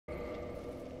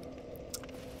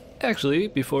Actually,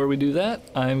 before we do that,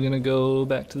 I'm gonna go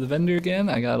back to the vendor again.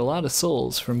 I got a lot of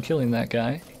souls from killing that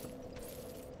guy.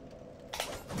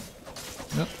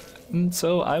 Yep. And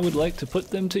so I would like to put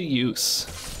them to use.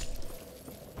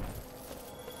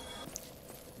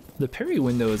 The parry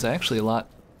window is actually a lot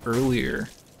earlier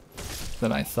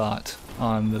than I thought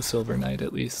on the Silver Knight,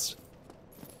 at least.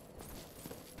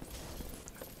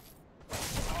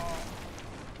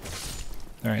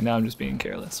 Alright, now I'm just being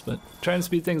careless, but trying to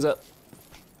speed things up.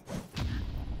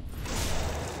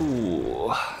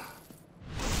 Ooh.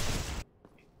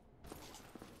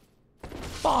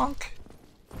 Bonk!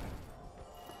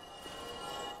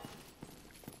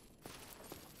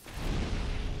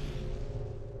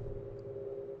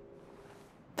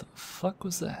 The fuck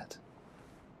was that?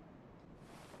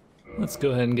 Let's go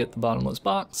ahead and get the bottomless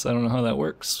box. I don't know how that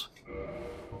works.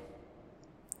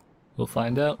 We'll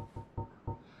find out.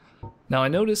 Now I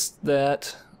noticed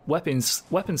that weapon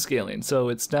scaling, so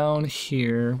it's down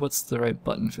here. What's the right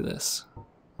button for this?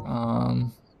 I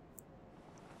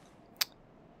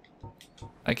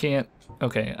can't,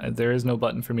 okay, there is no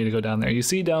button for me to go down there. You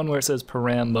see down where it says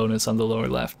param bonus on the lower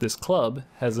left, this club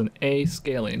has an A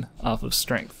scaling off of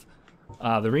strength.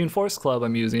 The reinforced club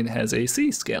I'm using has a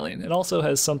C scaling. It also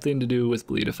has something to do with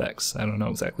bleed effects. I don't know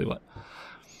exactly what.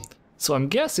 So I'm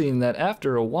guessing that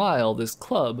after a while, this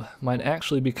club might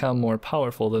actually become more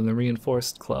powerful than the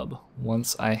reinforced club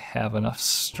once I have enough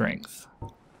strength.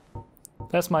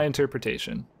 That's my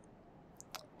interpretation.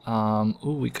 Ooh,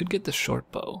 we could get the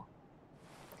short bow.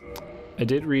 I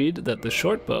did read that the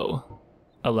short bow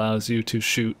allows you to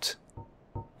shoot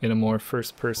in a more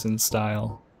first-person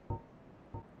style.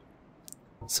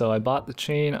 So I bought the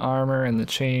chain armor and the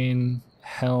chain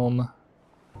helm.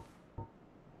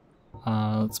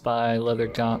 Let's buy leather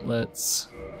gauntlets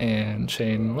and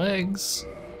chain legs.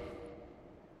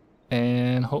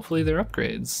 And hopefully they're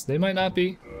upgrades. They might not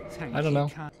be. I don't know.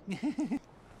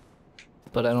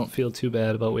 But I don't feel too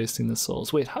bad about wasting the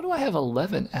souls. Wait, how do I have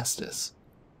 11 Estus?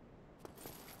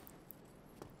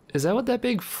 Is that what that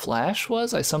big flash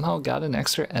was? I somehow got an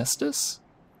extra Estus?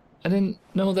 I didn't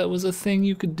know that was a thing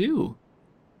you could do.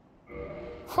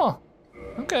 Huh.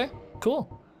 Okay,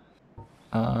 cool.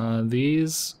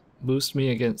 These boost me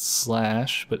against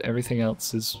slash, but everything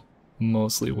else is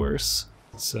mostly worse.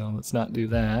 So let's not do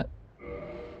that.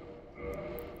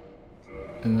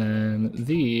 And then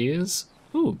these,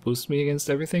 ooh, boost me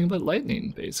against everything but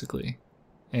lightning, basically.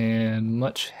 And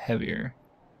much heavier.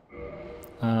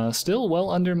 Still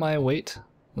well under my weight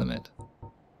limit.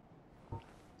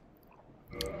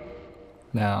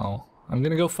 Now, I'm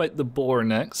gonna go fight the boar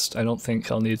next. I don't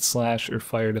think I'll need slash or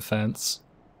fire defense.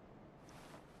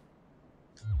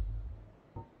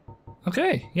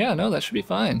 Okay, yeah, no, that should be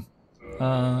fine.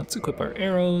 Let's equip our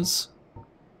arrows.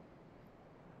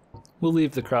 We'll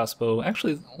leave the crossbow.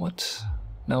 Actually, what?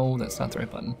 No, that's not the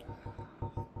right button.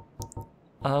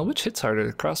 Which hits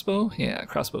harder? Crossbow? Yeah,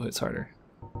 crossbow hits harder.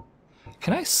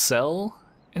 Can I sell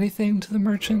anything to the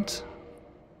merchant?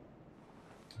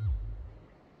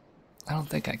 I don't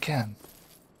think I can.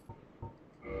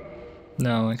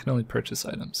 No, I can only purchase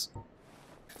items.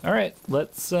 Alright,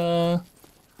 let's head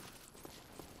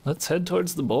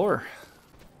towards the boar.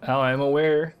 Now I'm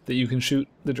aware that you can shoot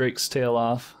the drake's tail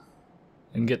off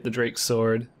and get the drake's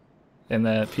sword, and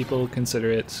that people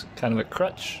consider it kind of a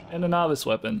crutch and a novice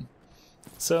weapon.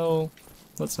 So,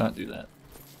 let's not do that.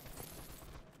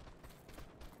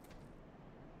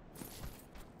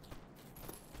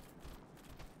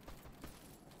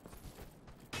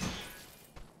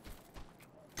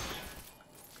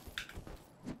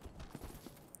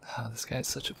 Oh, this guy's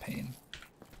such a pain.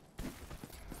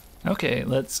 Okay,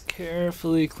 let's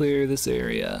carefully clear this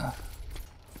area.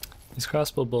 These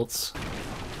crossbow bolts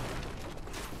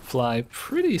fly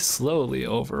pretty slowly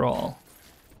overall.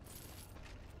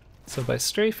 So by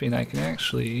strafing I can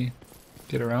actually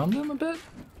get around them a bit.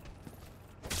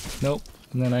 Nope,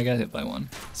 and then I got hit by one.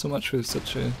 So much for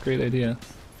such a great idea.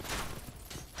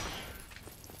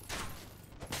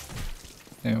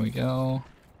 There we go.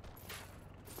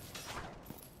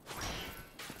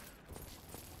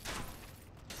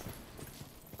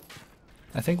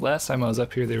 I think last time I was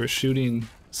up here they were shooting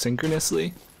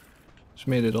synchronously, which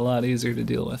made it a lot easier to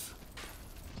deal with.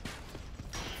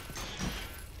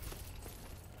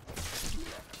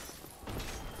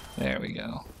 There we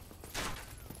go.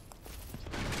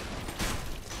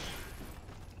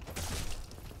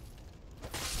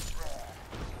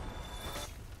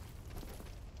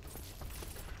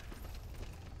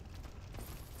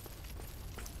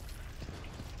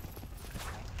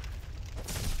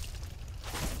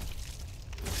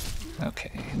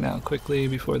 Okay, now quickly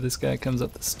before this guy comes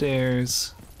up the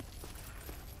stairs.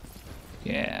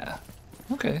 Yeah.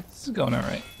 Okay, this is going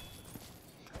alright.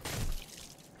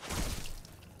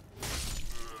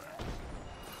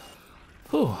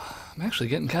 Whew, I'm actually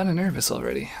getting kind of nervous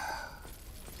already.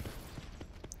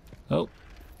 Oh,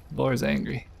 Boar's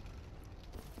angry.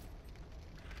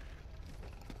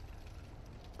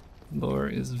 Boar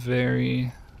is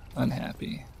very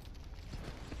unhappy.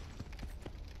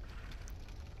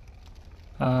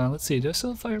 Let's see, do I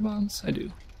still have fire bombs? I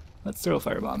do. Let's throw a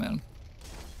firebomb at him.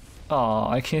 Aw,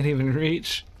 I can't even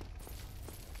reach.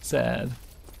 Sad.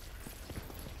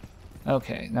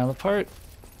 Okay, now the part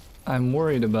I'm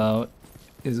worried about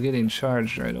is getting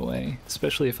charged right away,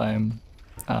 especially if I'm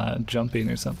jumping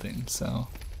or something, so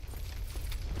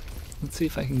let's see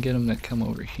if I can get him to come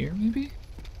over here, maybe?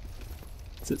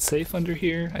 Is it safe under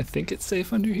here? I think it's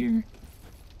safe under here.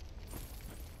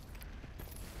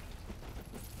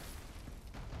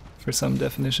 For some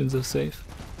definitions of safe.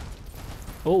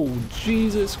 Oh,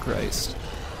 Jesus Christ.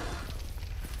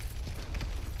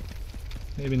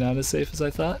 Maybe not as safe as I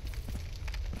thought.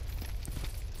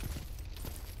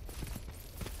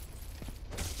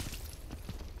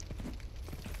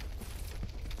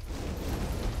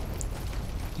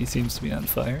 He seems to be on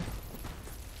fire.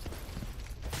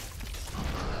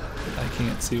 I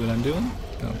can't see what I'm doing.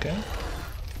 Okay.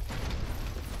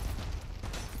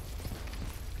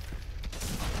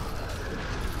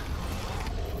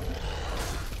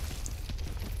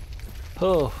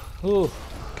 Oh,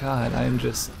 God, I'm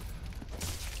just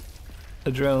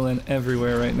adrenaline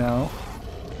everywhere right now.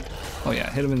 Oh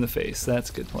yeah, hit him in the face.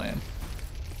 That's a good plan.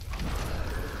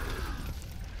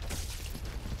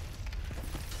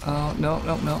 Oh,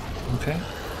 no. Okay.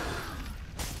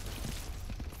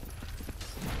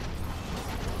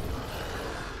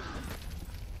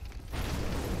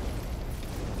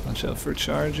 Watch out for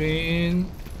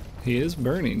charging. He is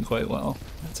burning quite well.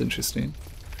 That's interesting.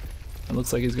 It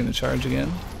looks like he's going to charge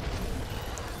again.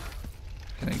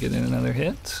 Can I get in another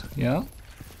hit? Yeah.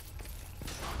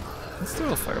 Let's throw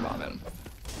a firebomb at him.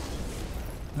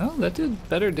 Well, that did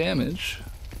better damage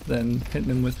than hitting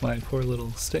him with my poor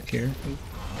little stick here.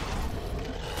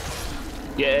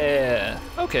 Yeah!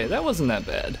 Okay, that wasn't that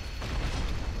bad.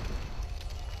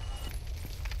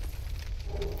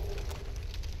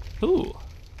 Ooh.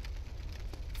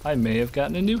 I may have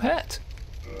gotten a new hat.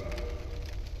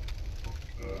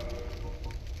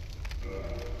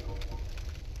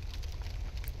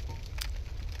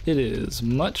 It is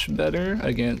much better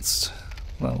against,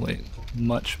 well wait,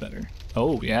 much better.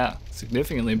 Oh yeah,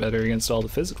 significantly better against all the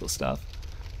physical stuff.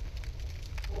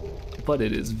 But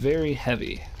it is very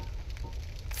heavy.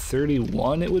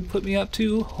 31 it would put me up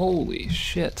to? Holy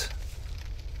shit.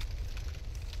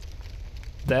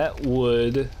 That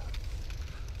would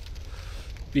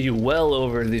be well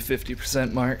over the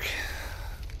 50% mark.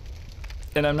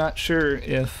 And I'm not sure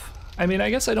if, I mean,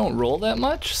 I guess I don't roll that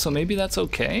much, so maybe that's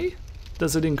okay?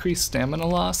 Does it increase stamina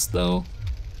loss though?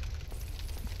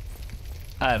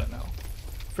 I don't know.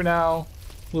 For now,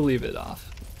 we'll leave it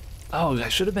off. Oh, I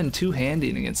should have been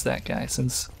two-handing against that guy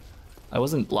since I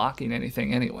wasn't blocking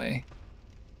anything anyway.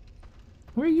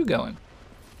 Where are you going?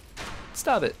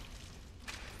 Stop it.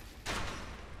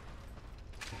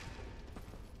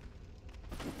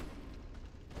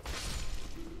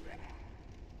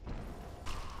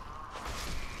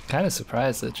 Kind of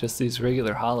surprised that just these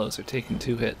regular hollows are taking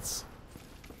 2 hits.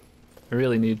 I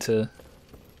really need to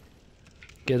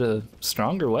get a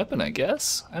stronger weapon, I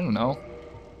guess. I don't know.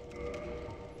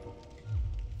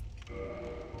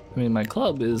 I mean, my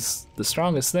club is the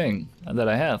strongest thing that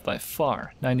I have by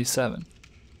far, 97.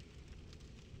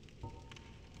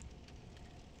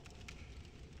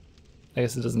 I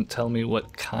guess it doesn't tell me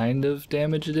what kind of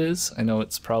damage it is. I know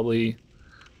it's probably...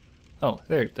 Oh,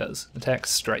 there it does. Attack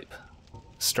stripe.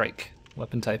 Strike.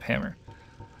 Weapon type hammer.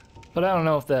 But I don't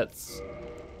know if that's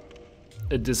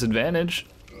a disadvantage.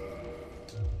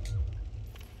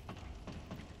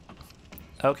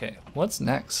 Okay, what's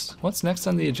next? What's next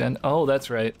on the agenda? Oh, that's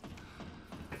right.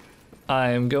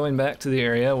 I'm going back to the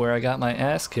area where I got my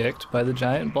ass kicked by the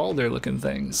giant boulder looking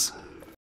things.